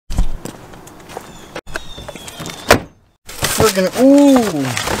freaking, ooh,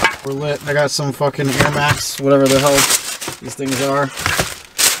 we're lit. I got some fucking Air Max, whatever the hell these things are.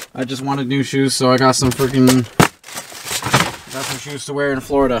 I just wanted new shoes, so I got some freaking, shoes to wear in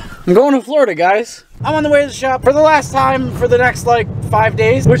Florida. I'm going to Florida, guys. I'm on the way to the shop for the last time for the next like 5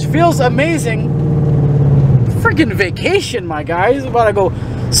 days, which feels amazing. Freaking vacation, my guys. About to go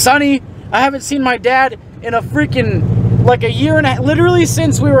sunny. I haven't seen my dad in a freaking like a year and a half, literally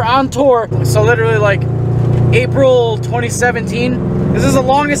since we were on tour. So literally like April 2017. This is the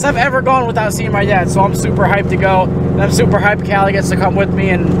longest I've ever gone without seeing my dad. So I'm super hyped to go. And I'm super hyped Callie gets to come with me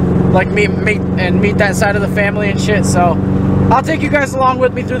and like meet that side of the family and shit. So I'll take you guys along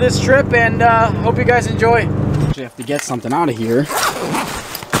with me through this trip, and hope you guys enjoy. Actually have to get something out of here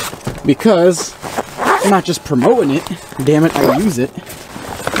because I'm not just promoting it. Damn it, I use it.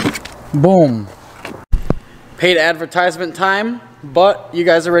 Boom. Paid advertisement time, but you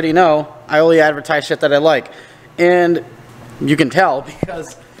guys already know I only advertise shit that I like. And you can tell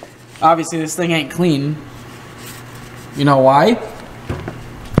because obviously this thing ain't clean. You know why?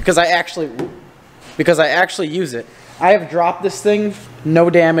 Because I actually use it. I have dropped this thing, no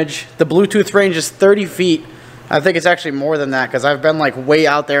damage. The Bluetooth range is 30 feet. I think it's actually more than that because I've been like way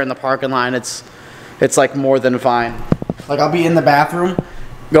out there in the parking lot. It's like more than fine. Like I'll be in the bathroom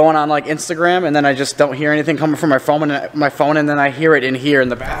going on like Instagram and then I just don't hear anything coming from my phone and then I hear it in here,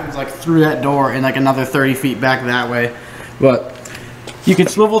 and the bathroom's like through that door and like another 30 feet back that way. But you can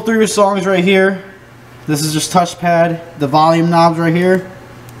swivel through your songs right here. This is just touchpad. The volume knobs right here.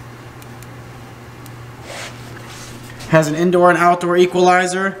 Has an indoor and outdoor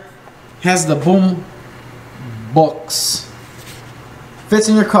equalizer. Has the boom books. Fits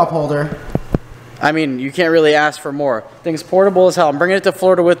in your cup holder. I mean, you can't really ask for more. Thing's portable as hell. I'm bringing it to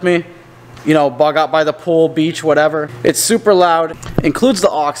Florida with me. You know, bug out by the pool, beach, whatever. It's super loud. Includes the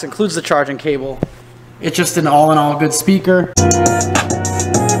aux, includes the charging cable. It's just an all-in-all good speaker.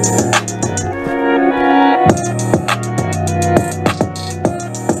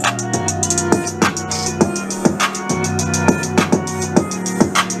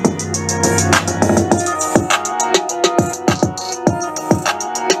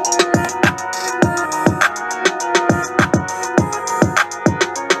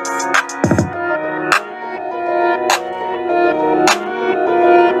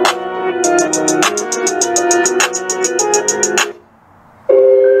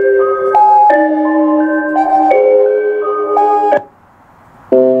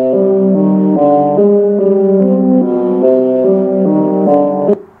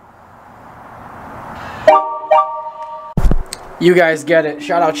 You guys get it.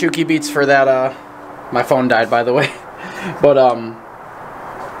 Shout out Chuki Beats for that. My phone died, by the way. But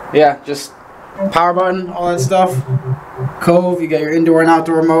yeah, just power button, all that stuff. Cove, you got your indoor and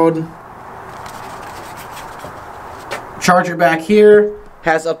outdoor mode. Charger back here.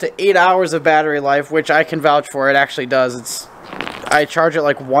 Has up to 8 hours of battery life, which I can vouch for. It actually does. I charge it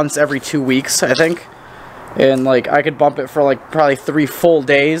like once every 2 weeks, I think. And like I could bump it for like probably 3 full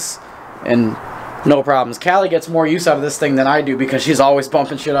days and no problems. Callie gets more use out of this thing than I do because she's always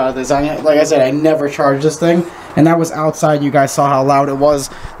bumping shit out of this. Like I said, I never charge this thing. And that was outside. You guys saw how loud it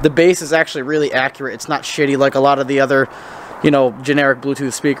was. The bass is actually really accurate. It's not shitty like a lot of the other, you know, generic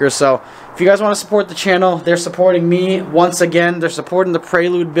Bluetooth speakers. So if you guys want to support the channel, they're supporting me. Once again, they're supporting the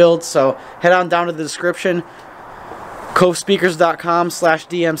Prelude build. So head on down to the description.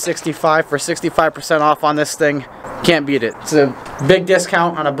 covespeakers.com/DM65 for 65% off on this thing. Can't beat it. It's a big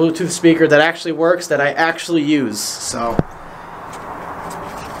discount on a Bluetooth speaker that actually works, that I actually use. So,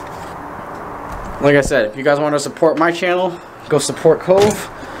 like I said, if you guys want to support my channel, go support Cove.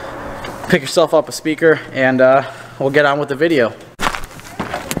 Pick yourself up a speaker, and we'll get on with the video.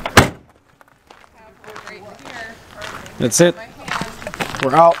 That's it.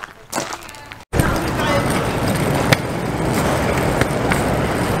 We're out.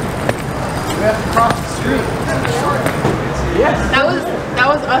 We have to cross the street. Yes. That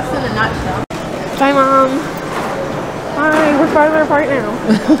was us in a nutshell. Bye, Mom. Hi, we're farther apart now.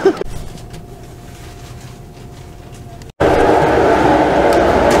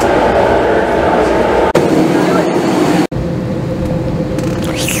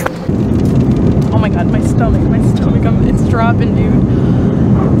 Oh my god, my stomach, it's dropping, dude.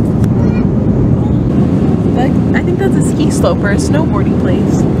 I think that's a ski slope or a snowboarding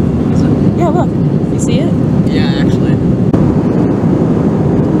place. Yeah, look. You see it? Yeah, actually.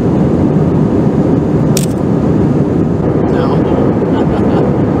 No.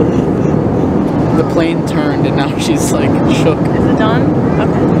 The plane turned and now she's like shook. Is it done?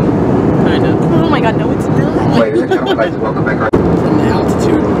 Okay. Kind of. Oh my god, no, it's not. Ladies and gentlemen, I'd like to welcome back our... From the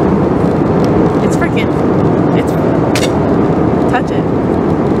altitude. It's freaking... It's...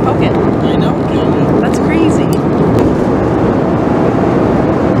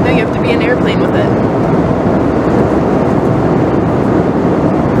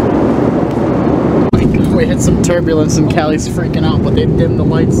 some turbulence and Callie's freaking out, but they dimmed the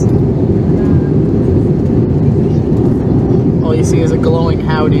lights. All you see is a glowing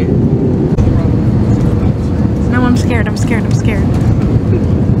howdy. No, I'm scared. I'm scared. I'm scared.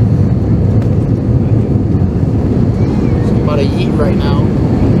 I'm about to eat right now.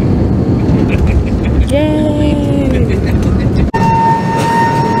 Yay!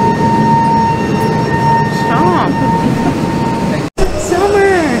 Stop.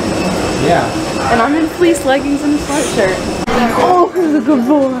 Summer. Yeah. And I'm in fleece leggings and a sweatshirt. Oh, he's a good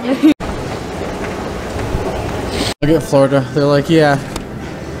boy. Look at Florida. They're like, yeah,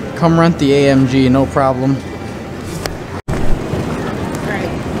 come rent the AMG, no problem. Alright.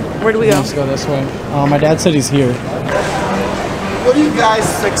 Where do we go? Let's go this way. My dad said he's here. What are you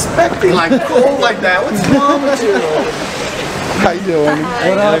guys expecting? Like cold like that? What's wrong with you? How you doing?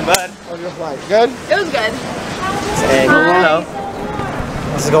 What up, bud? How's your flight? Good? It was good. Hey, hello.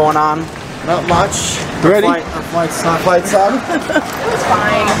 What's going on? Not much. Ready? Our flight's not. Flight's up? It's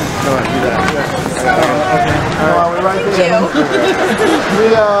fine. Go ahead, do that. Okay. Are we right Thank there?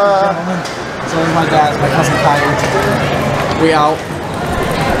 So is my dad's, my cousin Kyle. We out.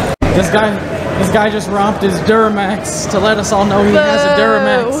 This guy just romped his Duramax to let us all know he has a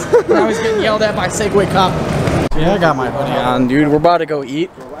Duramax. Now he's getting yelled at by Segway cop. Yeah, I got my hoodie on, dude. We're about to go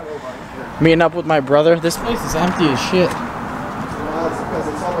eat. Meeting up with my brother. This place is empty as shit.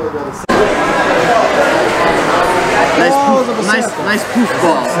 Nice poof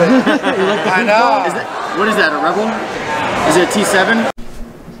ball. You like the I know. What is that, a Rebel? Is it a T7?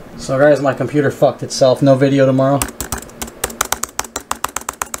 So guys, my computer fucked itself. No video tomorrow.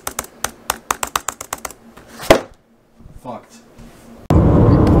 Fucked.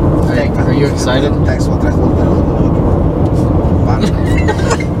 Are you excited?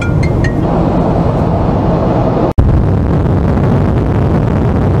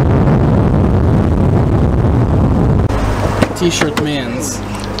 T-shirt mans.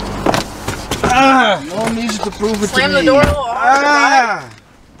 No need to prove it Slam to the me. door a little hard.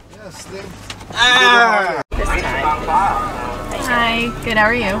 Yes, they. This time. Hi. Good. How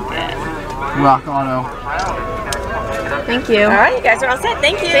are you? Rock Auto. Thank you. All right, you guys are all set.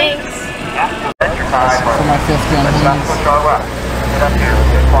 Thank you. Thanks. For my 5th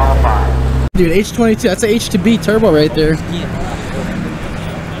gun. Dude, H22. That's a H2B turbo right there.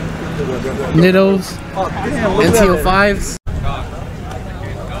 Nittos. NT05s.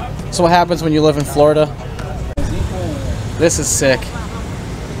 So what happens when you live in Florida? This is sick.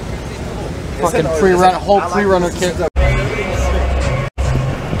 Fucking pre-run, whole pre-runner kit.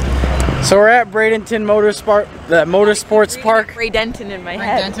 So we're at Bradenton Motorsports Park. Ray Denton in my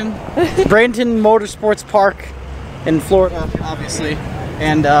head. Bradenton Motorsports Park in Florida, obviously.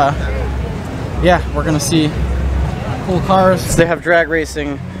 And yeah, we're gonna see cool cars. They have drag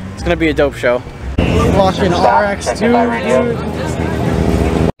racing. It's gonna be a dope show. Watching RX2, dude.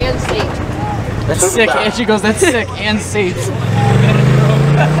 And safe. That's sick. And she goes, that's sick and safe. That's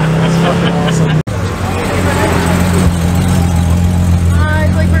fucking awesome.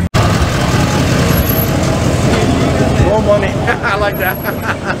 It's like we're More money. I like that.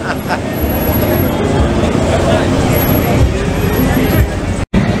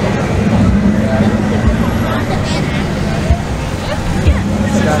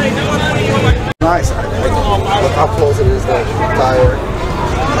 Nice. Look how close it is to the tire.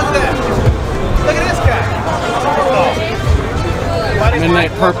 Look at this guy.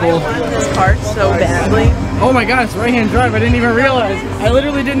 Midnight Purple. this car so badly. Oh my god, it's right-hand drive. I didn't even realize. I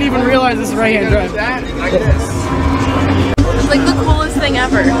literally didn't even realize this is right-hand drive. It's like the coolest thing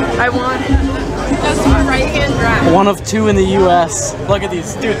ever. I want just a right-hand drive. One of 2 in the US. Look at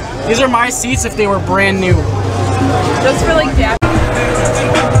these. Dude, these are my seats if they were brand new. Just for like Jack.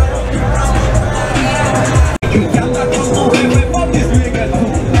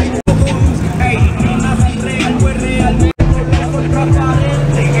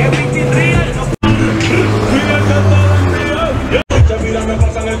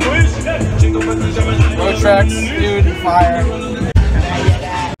 Road tracks, dude, fire.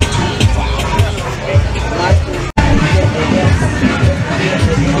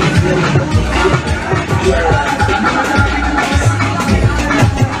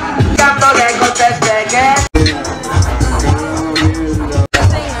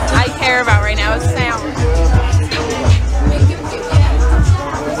 I care about right now is sound.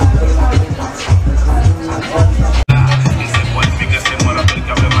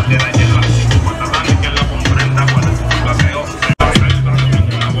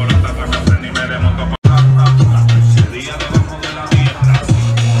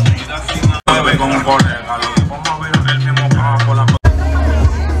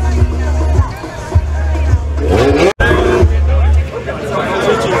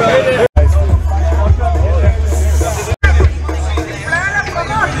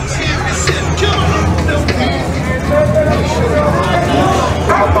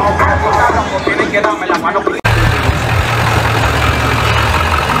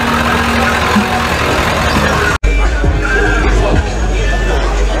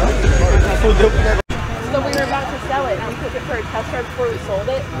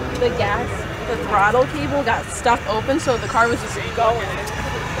 the gas, the throttle cable got stuck open, so the car was just going. And it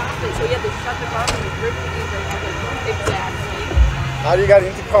couldn't stop it, so we had to shut the car and rip the e-brake. Exactly. How do you got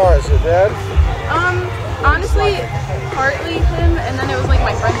into cars? Your dad? Honestly, partly him, and then it was like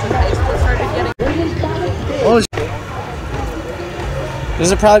my friends in high school started getting. Oh, this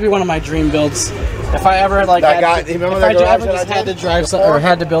would probably be one of my dream builds. If I ever like that had guy, to, remember if that I garage ever that just I had did to drive some, or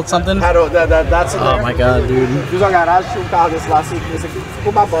had to build something. That's in Oh there? my god, dude. Fiz uma garagem, tinha carro desse lá, assim, esse aqui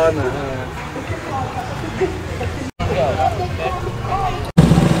ficou babana.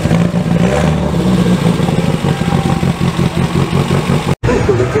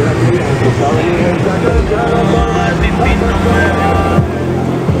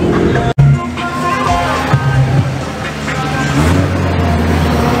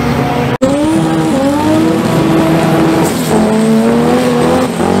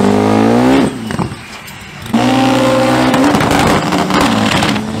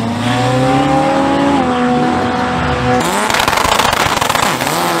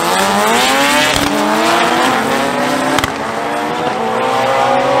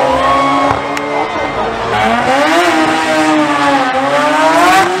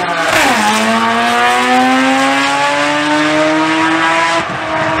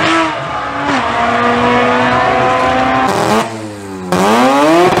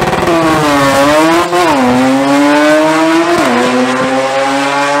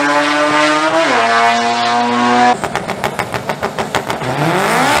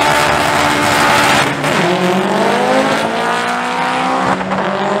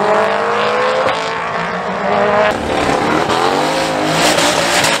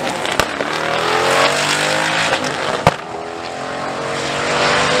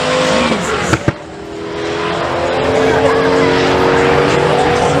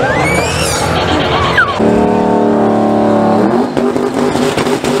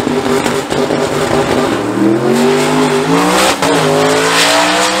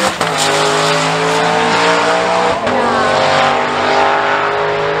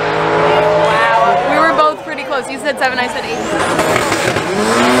 You said 7, I said 8.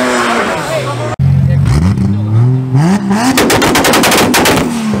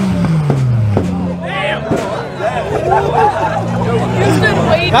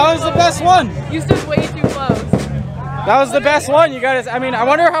 That was the best one. You stood way too close. That was the best one, you guys. I mean, I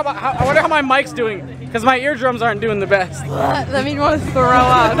wonder how my mic's doing, because my eardrums aren't doing the best. That made me want to throw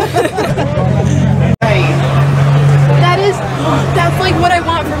up. That's like what I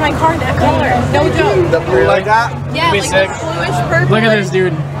want for my car, that color. No joke. The blue like that? Yeah, like sick. bluish purple. Look at this,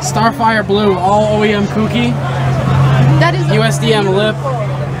 dude. Starfire Blue, all OEM kooky. That is USDM lip.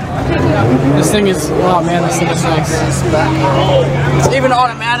 This thing is, oh man, this thing is nice. It's even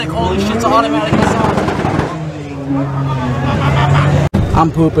automatic. Holy shit, it's automatic.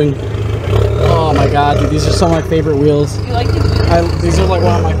 I'm pooping. Oh my god, dude, these are some of my favorite wheels. You like these? These are like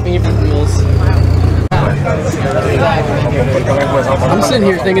one of my favorite wheels. I'm sitting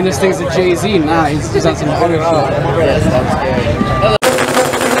here thinking this thing's a Jay-Z. Nah, he's on some other shit.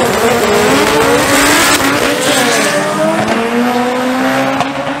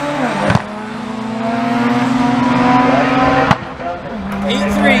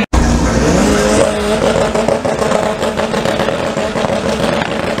 8-3.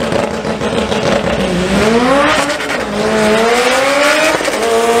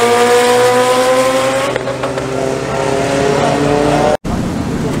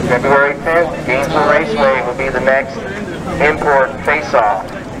 February 5th, Gainesville Raceway will be the next import face-off.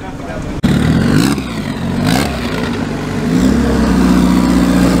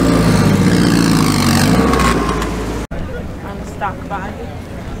 On the stock body.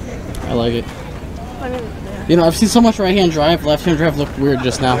 I like it. You know, I've seen so much right-hand drive. Left-hand drive looked weird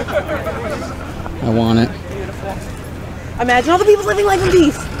just now. I want it. Beautiful. Imagine all the people living life in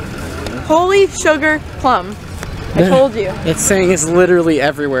peace. Holy sugar plum. I told you. That saying is literally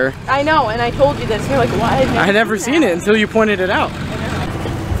everywhere. I know, and I told you this. You're like, why? I had never seen it until you pointed it out.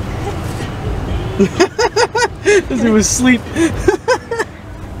 Because it was asleep.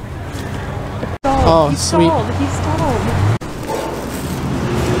 Oh, he sweet. Stalled. He stalled.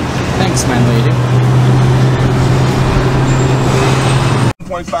 Thanks, my lady.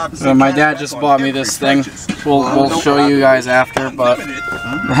 My dad just bought me this thing. We'll show you guys after, but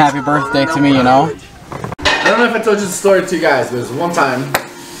happy birthday to me, you know? I don't know if I told you the story to you guys, but it was one time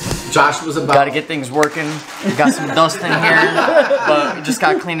Josh was about... Gotta get things working. We got some dust in here, but we just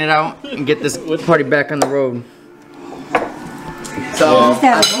gotta clean it out and get this party back on the road. So,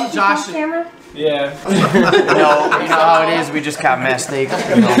 I told Josh... Yeah. You know how it is. We just got mess steak.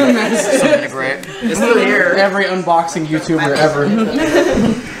 You know, something great. It's still here. Every unboxing YouTuber ever.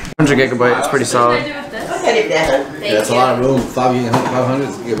 100 gigabyte. It's pretty solid. Yeah, that's a lot of room. 500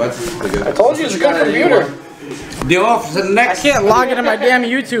 gigabytes is pretty good. I told you it's a good computer. I can't log into my damn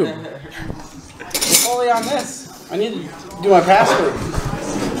YouTube. It's only on this. I need to do my password.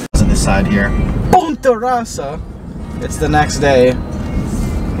 On this side here. Monte. It's the next day.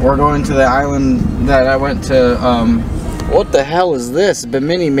 We're going to the island that I went to. What the hell is this?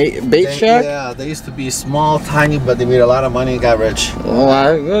 Bimini bait shack? Yeah, they used to be small, tiny, but they made a lot of money and got rich.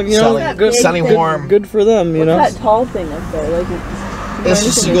 Well, you know, selling warm. Good for them, you know. What's that tall thing up there? Like, It's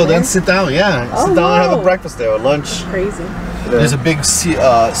just you go there and sit down, yeah. Sit down and have a breakfast there or lunch. Crazy. There's a big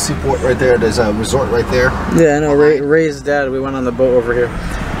seaport right there. There's a resort right there. Yeah, I know. Ray's dad. We went on the boat over here.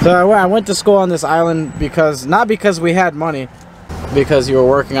 So I went to school on this island because not because we had money, because you were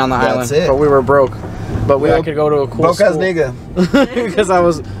working on the island, but we were broke. But I could go to a cool school. Broke as nigga. Because I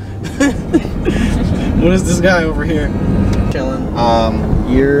was. What is this guy over here? Chilling.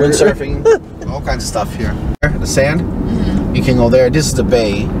 Windsurfing, all kinds of stuff here. The sand. You can go there. This is the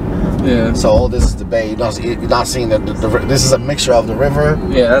bay. Yeah. So all this is the bay. You're not seeing the this is a mixture of the river.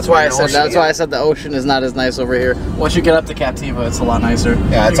 Yeah, that's why I said ocean, that's why I said the ocean is not as nice over here. Once you get up to Captiva, it's a lot nicer.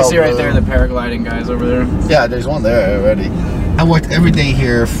 Yeah, you it's can all see right there the paragliding guys over there. Yeah, there's one there already. I worked every day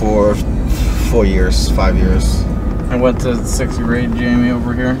here for 5 years. I went to 60 Raid Jamie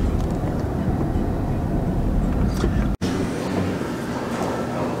over here.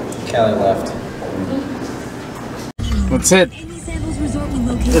 Callie left. That's it.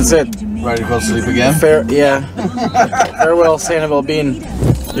 That's it. Ready to go to sleep again? Yeah. Farewell, Sanibel Bean.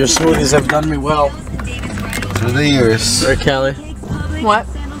 Your smoothies have done me well. Through the years. Right, Callie? What?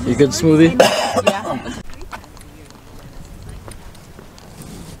 You good smoothie? Yeah.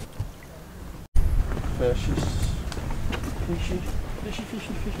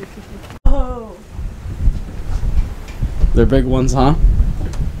 Oh. They're big ones, huh?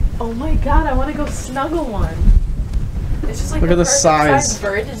 Oh my god, I want to go snuggle one. It's just like Look at the size.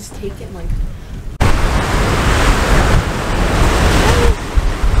 Bird to just take it and like.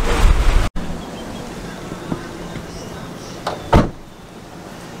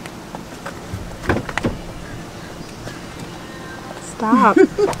 Stop. You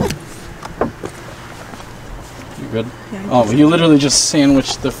good? Yeah, oh, you literally just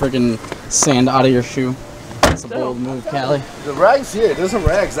sandwiched the friggin' sand out of your shoe. That's a bold move, Callie. The rags here. There's some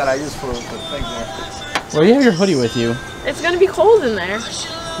rags that I use for the thing there. Well, you have your hoodie with you. It's gonna be cold in there.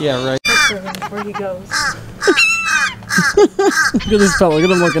 Yeah, right. Where he goes. Look at this fella. Look at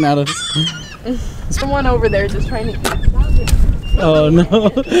him looking at us. Someone over there just trying to eat. Oh no.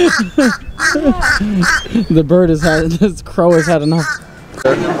 The bird has had, this crow has had enough.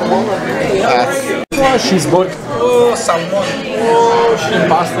 Oh, she's booked. Oh, someone. Oh, she's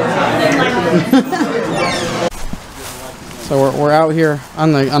bastard. So we're out here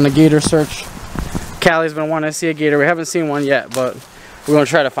on the gator search. Callie's been wanting to see a gator. We haven't seen one yet, but we're gonna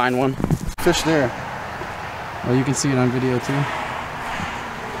try to find one. Fish there. Well, you can see it on video too.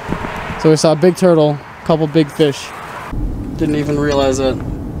 So we saw a big turtle, a couple big fish. Didn't even realize that.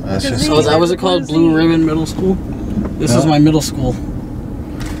 That's just So that was it called Blue Ribbon Middle School? This is my middle school.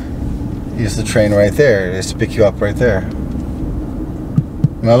 Here's the train right there. It used to pick you up right there.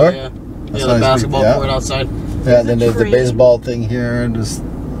 Remember? Yeah, the basketball court outside. Yeah, then there's the baseball thing here. Just,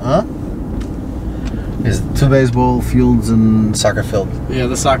 huh? There's 2 baseball fields and soccer field. Yeah,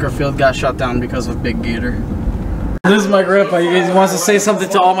 the soccer field got shut down because of Big Gator. This is my grandpa. He wants to say something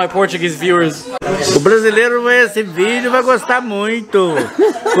to all my Portuguese viewers. O brasileiro vai esse vídeo vai gostar muito,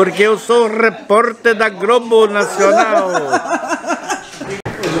 porque eu sou repórter da Globo Nacional.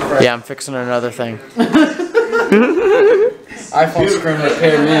 Yeah, I'm fixing another thing. iPhone screen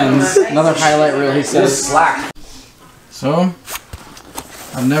repair man's. Another highlight reel, he says. So,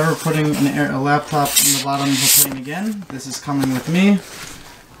 I'm never putting a laptop in the bottom of the plane again. This is coming with me.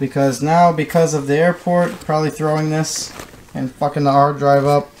 Because now, because of the airport, probably throwing this and fucking the hard drive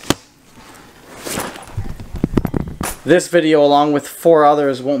up. This video, along with 4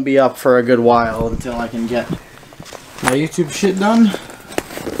 others, won't be up for a good while until I can get my YouTube shit done.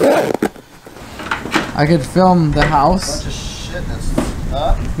 I could film the house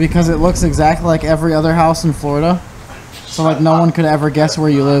because it looks exactly like every other house in Florida. So like no one could ever guess where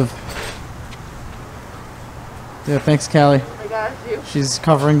you live. Yeah, thanks, Callie. I got you. She's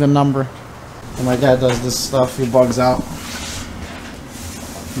covering the number. And my dad does this stuff. He bugs out.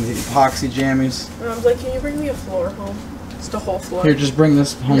 The epoxy jammies. And I was like, can you bring me a floor home? Just a whole floor. Here, just bring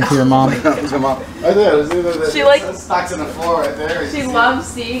this home to your mom. Come on. Right there. She like stocks in the floor right there. she loves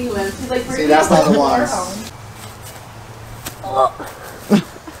seeing them. She's like, see, that's not the ones.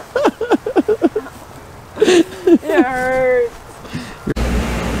 It hurts.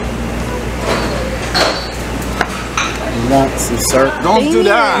 That's the sir. Don't do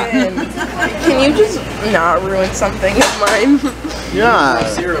that. Can you just not ruin something of mine? Yeah.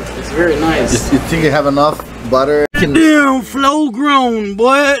 Syrup is very nice. You think you have enough butter? Damn, flow grown,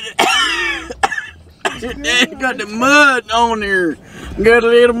 boy. Got the mud on there. Got a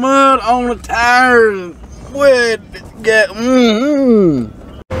little mud on the tires. Boy, got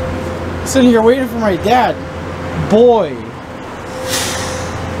Sitting here waiting for my dad. Boy.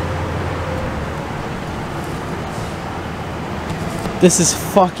 This is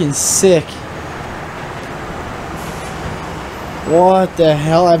fucking sick. What the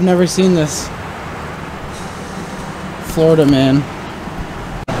hell? I've never seen this. Florida, man.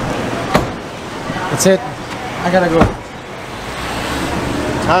 That's it. I gotta go.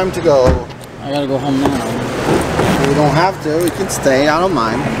 Time to go. I gotta go home now. We don't have to. We can stay. I don't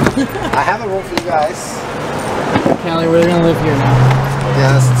mind. I have a room for you guys. Callie, we're gonna live here now.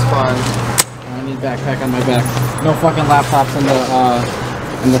 Yes, it's fun. I need a backpack on my back. No fucking laptops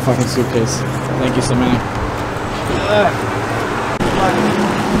in the fucking suitcase. Thank you so much.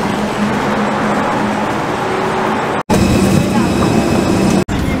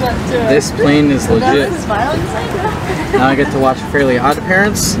 This plane is legit. Now I get to watch Fairly Odd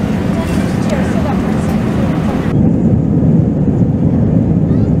Parents.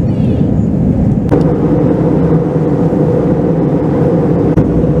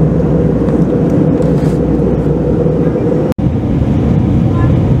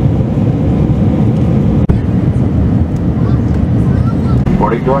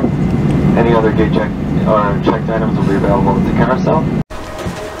 Morning, Jordan. Any other gate check or checked items will be available at the carousel.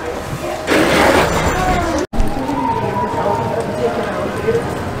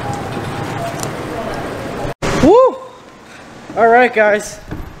 Woo! Alright guys,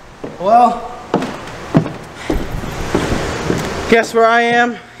 well, guess where I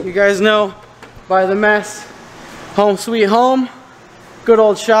am? You guys know by the mess. Home sweet home, good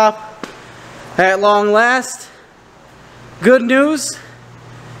old shop at long last. Good news,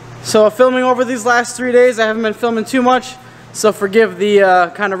 so filming over these last 3 days, I haven't been filming too much, so forgive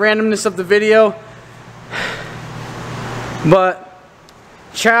the kind of randomness of the video. But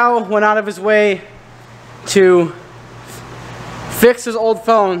Chow went out of his way to fix his old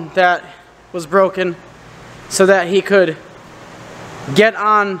phone that was broken so that he could get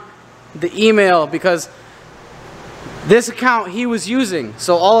on the email, because this account he was using,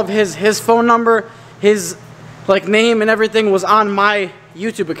 so all of his phone number, his like name and everything was on my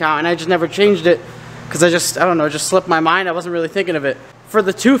YouTube account, and I just never changed it because I don't know, it just slipped my mind. I wasn't really thinking of it. For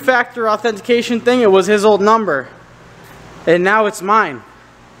the two-factor authentication thing, it was his old number, and now it's mine.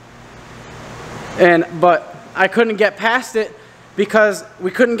 But I couldn't get past it because we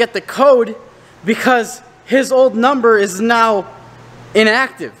couldn't get the code because his old number is now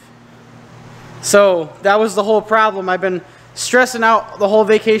inactive. So that was the whole problem. I've been stressing out the whole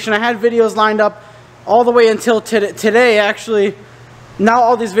vacation. I had videos lined up all the way until today actually. Now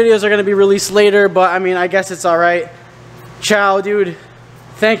all these videos are going to be released later, but I mean, I guess it's alright. Chow, dude,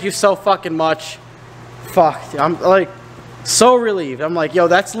 thank you so fucking much. Fuck, I'm like so relieved. I'm like, yo,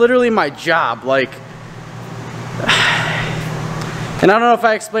 that's literally my job. Like, and I don't know if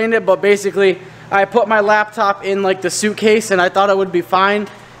I explained it, but basically I put my laptop in like the suitcase and I thought it would be fine,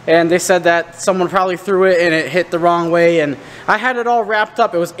 and they said that someone probably threw it and it hit the wrong way, and I had it all wrapped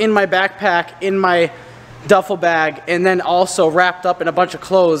up. It was in my backpack, in my duffel bag, and then also wrapped up in a bunch of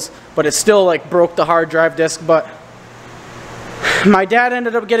clothes, but it still like broke the hard drive disk. But my dad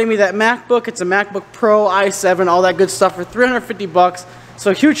ended up getting me that MacBook. It's a MacBook Pro i7, all that good stuff for 350 bucks.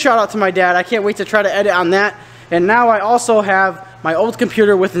 So huge shout out to my dad. I can't wait to try to edit on that. And now I also have my old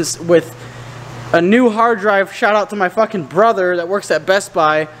computer with a new hard drive. Shout out to my fucking brother that works at Best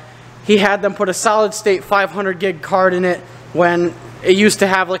Buy. He had them put a solid state 500 gig card in it when it used to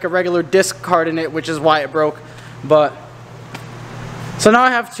have like a regular disc card in it, which is why it broke. But so now I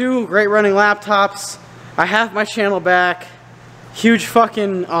have two great running laptops. I have my channel back. Huge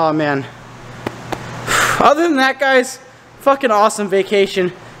fucking, oh man. Other than that, guys, fucking awesome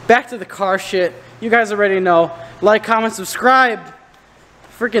vacation. Back to the car shit. You guys already know. Like, comment, subscribe.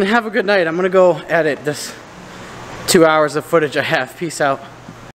 Freaking have a good night. I'm gonna go edit this 2 hours of footage I have. Peace out.